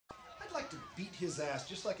beat his ass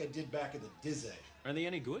just like I did back in the Dizzy. Are they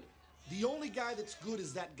any good? The only guy that's good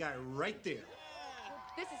is that guy right there.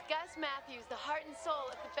 This is Gus Matthews, the heart and soul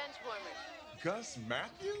of the Benchwarmers. Gus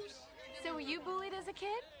Matthews? So were you bullied as a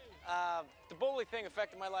kid? The bully thing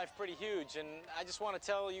affected my life pretty huge, and I just want to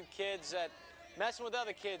tell you kids that messing with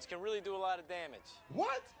other kids can really do a lot of damage.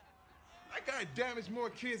 What? That guy damaged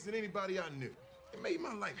more kids than anybody I knew. It made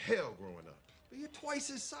my life hell growing up. But you're twice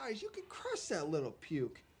his size. You can crush that little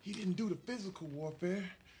puke. He didn't do the physical warfare.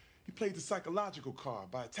 He played the psychological card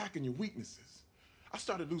by attacking your weaknesses. I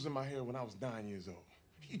started losing my hair when I was 9 years old.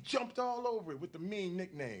 He jumped all over it with the mean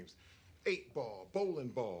nicknames. 8-Ball, Bowling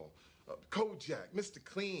Ball, Kojak, Mr.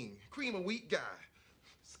 Clean, Cream of Wheat Guy,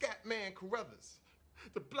 Scatman Carruthers,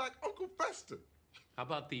 the Black Uncle Fester. How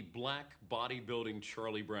about the black bodybuilding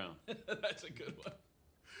Charlie Brown? That's a good one.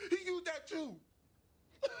 He used that too.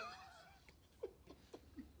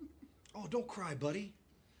 Oh, don't cry, buddy.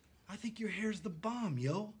 I think your hair's the bomb,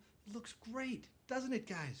 yo. It looks great, doesn't it,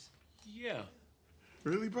 guys? Yeah.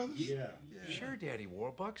 Really, brothers? Yeah. Sure, Daddy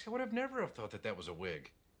Warbucks. I would have never have thought that that was a wig.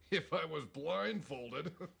 If I was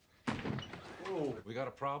blindfolded. Oh, we got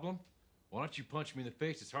a problem? Why don't you punch me in the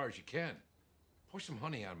face as hard as you can? Pour some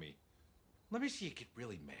honey on me. Let me see you get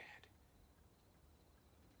really mad.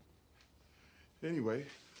 Anyway,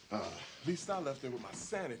 at least I left there with my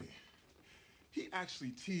sanity. He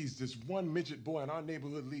actually teased this one midget boy in our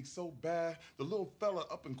neighborhood league so bad, the little fella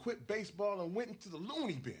up and quit baseball and went into the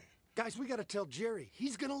loony bin. Guys, we gotta tell Jerry.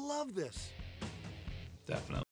 He's gonna love this. Definitely.